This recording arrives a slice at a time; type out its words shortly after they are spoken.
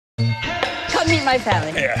Meet my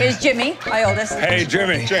family. Yeah. Here's Jimmy, my oldest. Hey,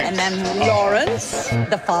 Jimmy. And then Lawrence,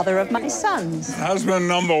 the father of my sons. Husband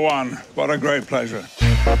number one. What a great pleasure.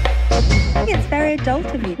 It's very adult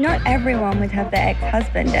of you. Not everyone would have their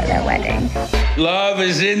ex-husband at their wedding. Love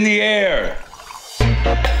is in the air.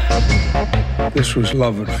 This was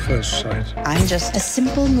love at first sight. I'm just a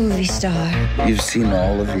simple movie star. You've seen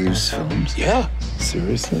all of these films? Yeah.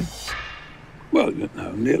 Seriously? Well,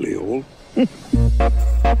 no, nearly all.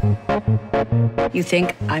 You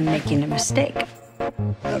think I'm making a mistake?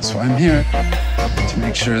 That's why I'm here. To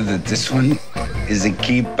make sure that this one is a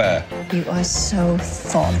keeper. You are so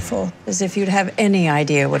thoughtful, as if you'd have any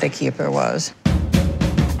idea what a keeper was.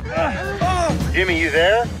 Jimmy, you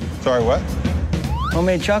there? Sorry, what?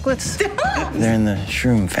 Homemade chocolates? They're in the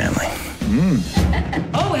shroom family.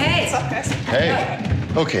 Oh, hey!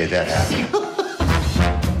 Hey. Okay, that happened.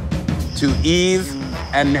 To Eve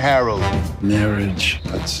and Harold. Marriage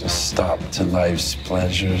puts a stop to life's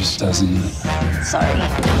pleasures, doesn't it? Sorry.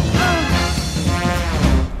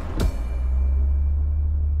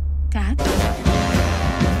 Dad?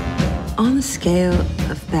 On the scale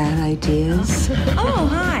of bad ideas, Oh,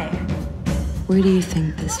 hi. where do you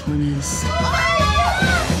think this one is?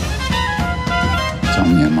 Tell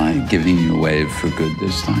me, am I giving you away for good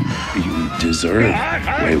this time? You deserve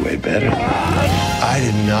way, way better. I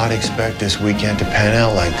did not expect this weekend to pan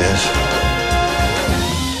out like this.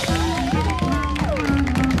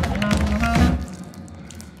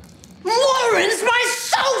 Lawrence, my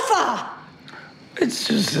sofa! It's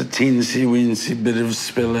just a teensy-weensy bit of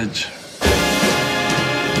spillage.